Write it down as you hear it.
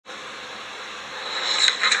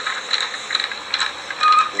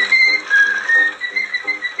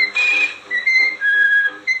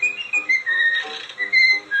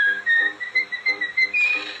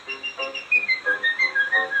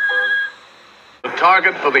The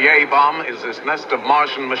target for the A-bomb is this nest of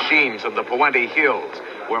Martian machines in the Puente Hills,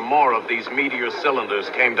 where more of these meteor cylinders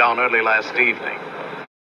came down early last evening.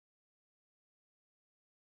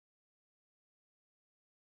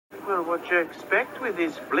 Well, what you expect with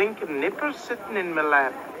these blinking nippers sitting in my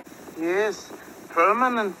lap? Yes,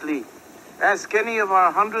 permanently. Ask any of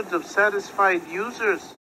our hundreds of satisfied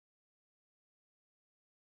users.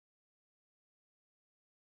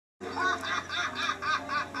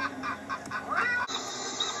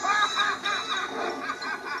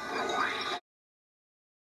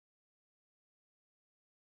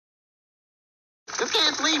 You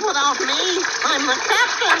can't leave without me. I'm the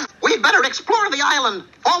captain. We'd better explore the island.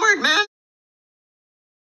 Forward, men.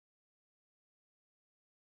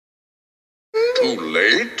 Too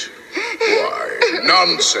late? Why,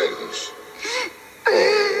 nonsense.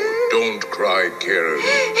 Oh, don't cry, Karen.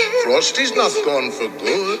 Frosty's not gone for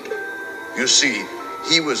good. You see,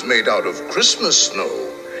 he was made out of Christmas snow,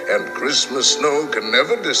 and Christmas snow can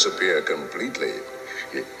never disappear completely.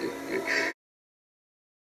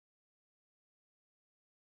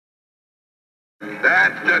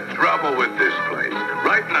 That's the trouble with this place.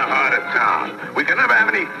 Right in the heart of town. We can never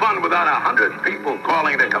have any fun without 100 people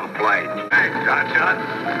calling to complain. Thanks, Hotshot.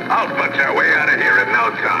 I'll punch our way out of here in no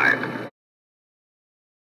time.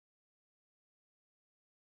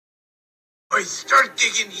 I start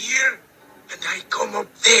digging here, and I come up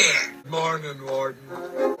there. Morning, Warden.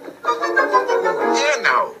 There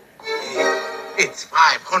now. It's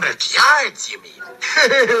 500 yards, you mean?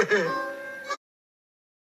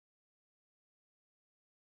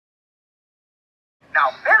 Now,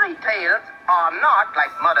 fairy tales are not like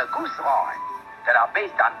Mother Goose rhymes that are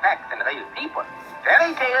based on facts and real people.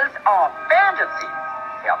 Fairy tales are fantasies.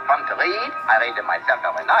 They are fun to read. I read them myself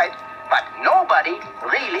every night, but nobody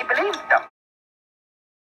really believes them.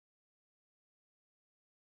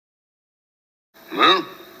 Huh?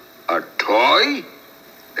 A toy?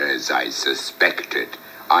 As I suspected.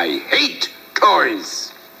 I hate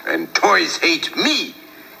toys. And toys hate me.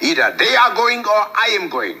 Either they are going or I am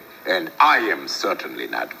going. And I am certainly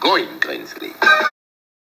not going, Grinsley.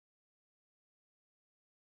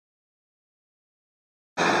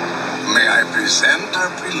 May I present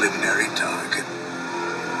our preliminary target?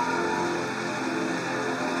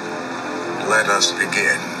 Let us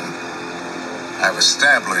begin. I've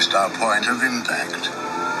established our point of impact.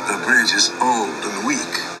 The bridge is old and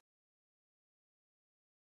weak.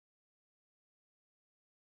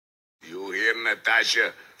 You hear,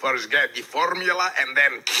 Natasha? First get the formula and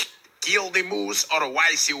then kill the moose or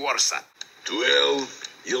vice versa. 12,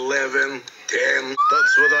 11, 10.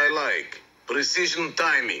 That's what I like. Precision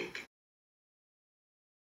timing.